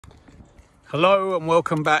Hello and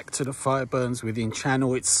welcome back to the Fire Burns Within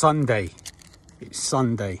channel. It's Sunday.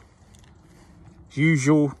 As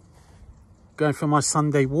usual, going for my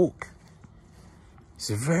Sunday walk. It's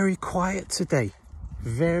very quiet today.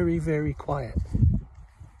 Very, very quiet.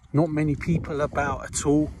 Not many people about at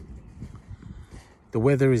all. The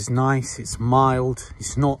weather is nice. It's mild.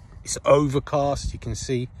 It's overcast. You can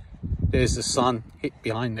see there's the sun hit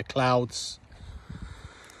behind the clouds.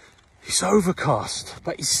 It's overcast,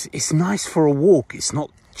 but it's nice for a walk. It's not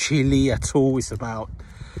chilly at all. It's about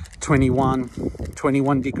 21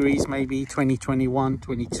 degrees, maybe 21,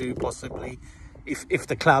 22 possibly, if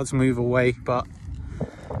the clouds move away. But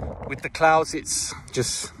with the clouds, it's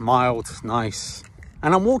just mild, nice.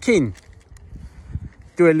 And I'm walking,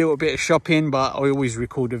 do a little bit of shopping, but I always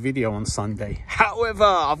record a video on Sunday. However,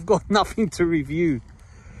 I've got nothing to review.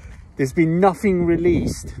 There's been nothing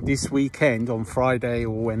released this weekend on Friday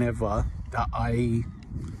or whenever that I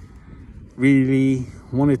really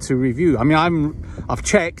wanted to review. I mean, I've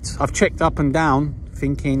checked up and down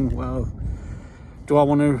thinking, well, do I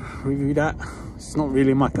want to review that? It's not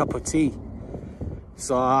really my cup of tea.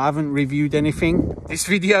 So I haven't reviewed anything. This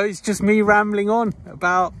video is just me rambling on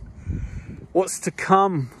about what's to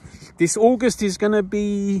come. This August is going to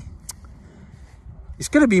be, it's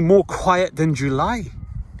going to be more quiet than July.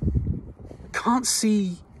 Can't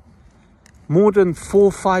see more than 4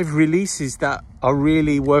 or 5 releases that are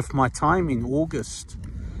really worth my time in August.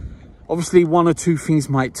 Obviously 1 or 2 things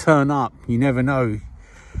might turn up, you never know.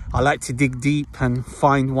 I like to dig deep and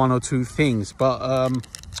find 1 or 2 things, but I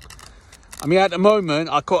mean, at the moment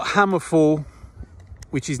I got Hammerfall,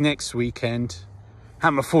 which is next weekend.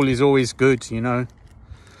 Hammerfall is always good, you know,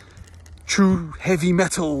 true heavy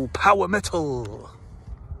metal, power metal.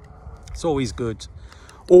 It's always good.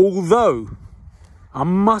 Although, I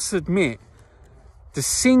must admit, the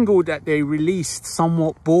single that they released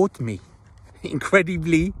somewhat bored me.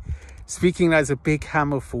 Incredibly, speaking as a big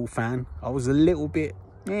Hammerfall fan, I was a little bit,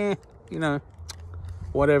 you know,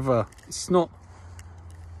 whatever. It's not,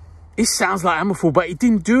 it sounds like Hammerfall, but it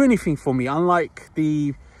didn't do anything for me, unlike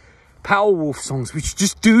the Powerwolf songs, which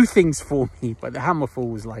just do things for me. But the Hammerfall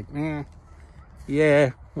was like,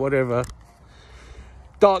 yeah, whatever.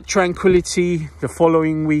 Dark Tranquility the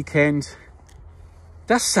following weekend.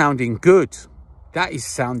 That's sounding good. That is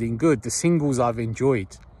sounding good. The singles I've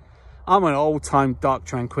enjoyed. I'm an old-time Dark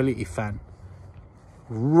Tranquility fan.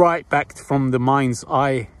 Right back from the Mind's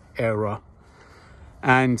Eye era.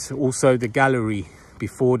 And also the Gallery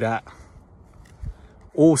before that.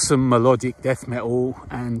 Awesome melodic death metal.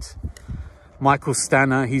 And Michael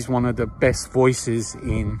Stanner, he's one of the best voices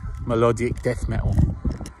in melodic death metal.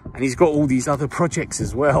 And he's got all these other projects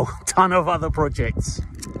as well. Ton of other projects.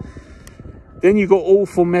 Then you got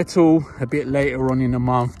Awful Metal a bit later on in the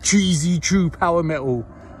month. Cheesy True Power Metal.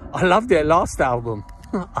 I loved their last album.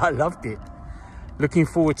 I loved it. Looking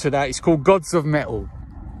forward to that. It's called Gods of Metal.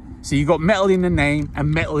 So you got metal in the name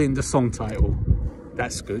and metal in the song title.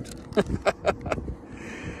 That's good.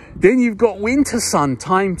 Then you've got Winter Sun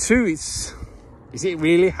Time 2. Is it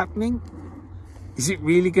really happening? Is it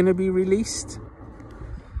really going to be released?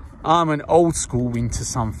 I'm an old school Winter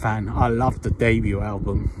Sun fan. I love the debut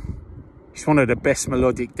album. It's one of the best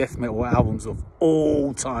melodic death metal albums of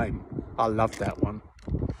all time. I love that one.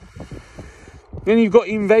 Then you've got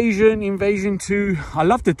Invasion 2. I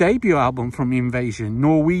love the debut album from Invasion.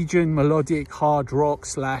 Norwegian melodic hard rock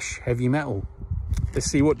 / heavy metal.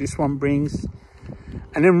 Let's see what this one brings.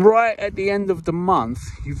 And then right at the end of the month,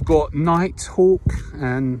 you've got Nighthawk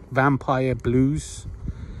and Vampire Blues.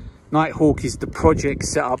 Nighthawk is the project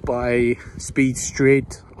set up by Speed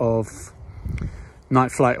Strid of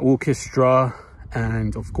Night Flight Orchestra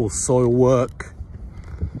and of course Soilwork.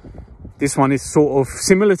 This one is sort of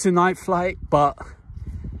similar to Night Flight, but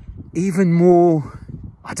even more,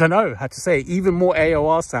 I don't know how to say it, even more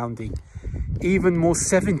AOR sounding, even more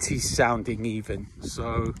 70s sounding even.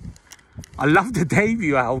 So I love the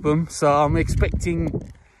debut album, so I'm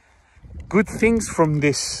expecting good things from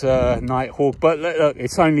this Nighthawk. But look,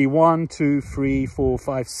 it's only 1, 2, 3, 4,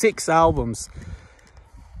 5, 6 albums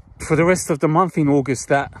for the rest of the month in August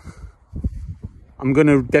that I'm going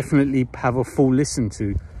to definitely have a full listen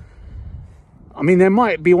to. I mean, there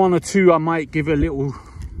might be 1 or 2 I might give a little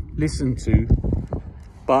listen to,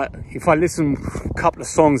 but if I listen to a couple of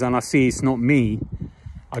songs and I see it's not me,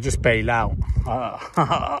 I just bail out.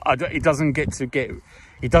 It doesn't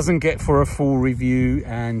get for a full review,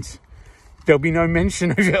 and there'll be no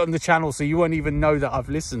mention of it on the channel, so you won't even know that I've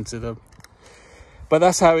listened to them. But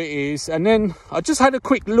that's how it is. And then I just had a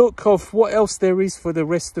quick look of what else there is for the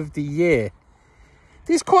rest of the year.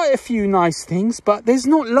 There's quite a few nice things, but there's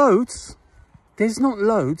not loads. There's not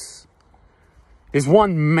loads. There's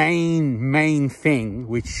one main thing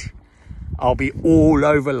which I'll be all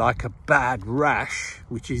over like a bad rash,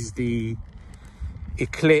 which is the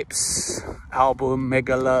Eclipse album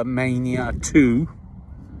Megalomania 2.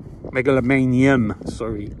 Megalomanium,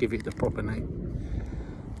 sorry, give it the proper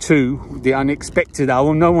name. 2, the unexpected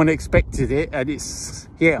album. No one expected it, and it's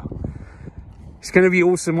here. It's going to be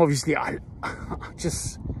awesome. Obviously, I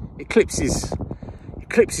just Eclipse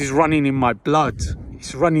is running in my blood.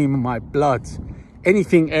 It's running in my blood.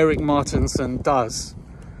 Anything Eric Martinson does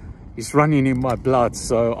is running in my blood,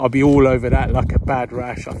 so I'll be all over that like a bad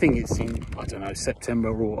rash. I think it's in, I don't know, September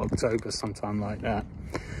or October, sometime like that.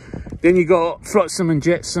 Then you got Flotsam and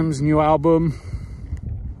Jetsam's new album,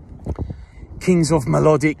 Kings of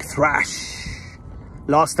Melodic Thrash.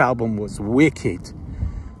 Last album was wicked.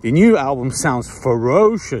 The new album sounds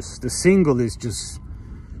ferocious. The single is just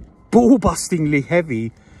ball-bustingly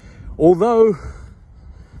heavy, although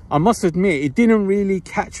I must admit it didn't really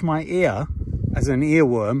catch my ear as an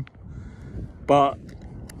earworm, but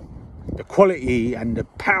the quality and the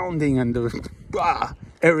pounding and the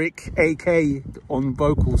Eric AK on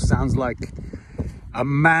vocals sounds like a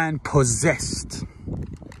man possessed.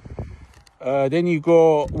 Then you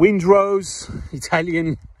got Windrose,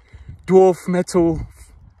 Italian dwarf metal.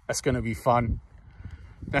 That's gonna be fun.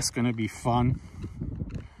 That's gonna be fun.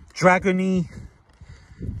 Dragony,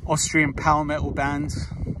 Austrian power metal band.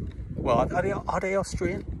 Well, are they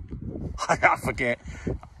Austrian? I forget.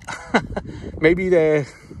 Maybe they're,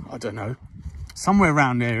 I don't know, somewhere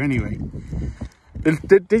around there anyway.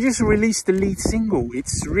 They just released the lead single.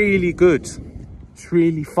 It's really good. It's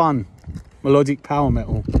really fun. Melodic power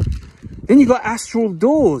metal. Then you got Astral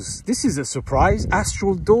Doors. This is a surprise.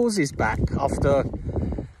 Astral Doors is back after,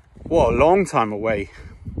 well, a long time away.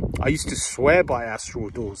 I used to swear by Astral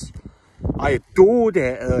Doors. I adore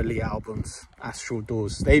their early albums, Astral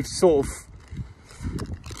Doors. They've sort of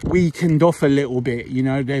weakened off a little bit, you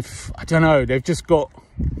know. I don't know, they've just got,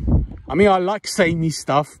 I mean, I like samey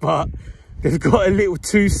stuff, but they've got a little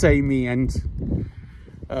too samey. And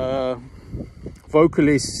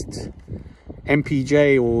vocalist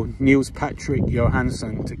MPJ, or Niels Patrick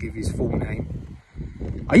Johansson to give his full name,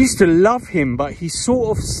 I used to love him, but he's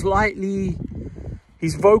sort of slightly,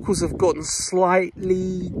 his vocals have gotten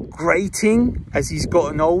slightly grating as he's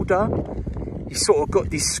gotten older. He's sort of got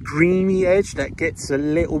this screamy edge that gets a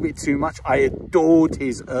little bit too much. I adored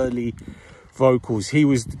his early vocals. He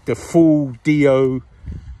was the full Dio,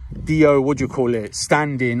 what do you call it,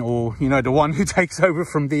 stand-in, or, you know, the one who takes over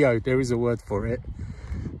from Dio. There is a word for it.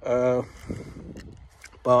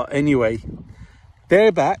 But anyway,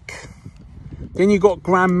 they're back. Then you got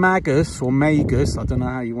Gram Magus, or Magus, I don't know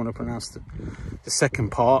how you want to pronounce the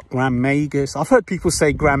second part, Gram Magus. I've heard people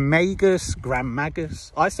say Gram Magus, Gram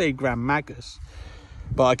Magus. I say Gram Magus,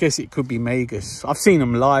 but I guess it could be Magus. I've seen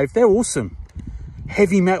them live. They're awesome.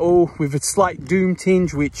 Heavy metal with a slight doom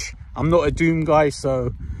tinge, which I'm not a doom guy,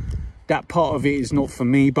 so that part of it is not for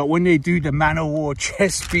me. But when they do the Manowar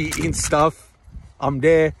chest beating stuff, I'm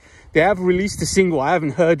there. They have released a single. I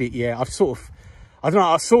haven't heard it yet. I've sort of, I don't know,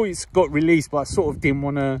 I saw it's got released, but I sort of didn't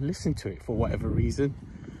want to listen to it for whatever reason.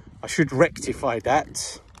 I should rectify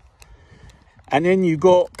that. And then you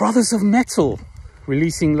got Brothers of Metal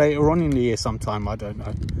releasing later on in the year sometime. I don't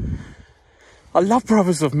know. I love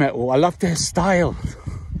Brothers of Metal. I love their style.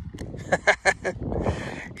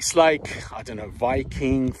 It's like, I don't know,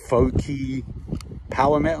 Viking, folky,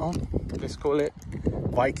 power metal, let's call it.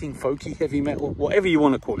 Viking, folky, heavy metal, whatever you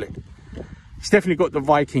want to call it. It's definitely got the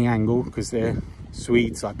Viking angle because they're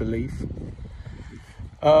Swedes, I believe.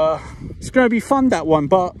 It's going to be fun, that one,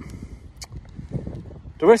 but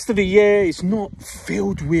the rest of the year is not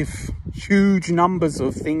filled with huge numbers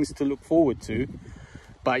of things to look forward to.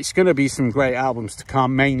 But it's going to be some great albums to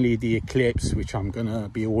come, mainly the Eclipse, which I'm going to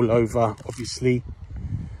be all over, obviously.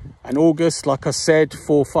 And August, like I said,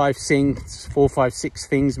 4, 5, 6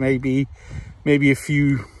 things, maybe a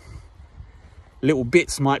few little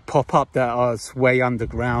bits might pop up that are way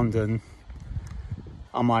underground, and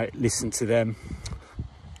I might listen to them.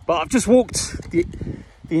 But I've just walked the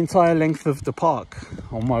entire length of the park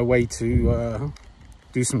on my way to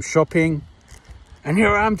do some shopping. And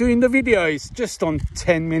here I am doing the video. It's just on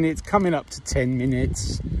 10 minutes, coming up to 10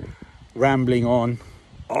 minutes, rambling on.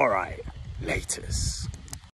 All right, laters.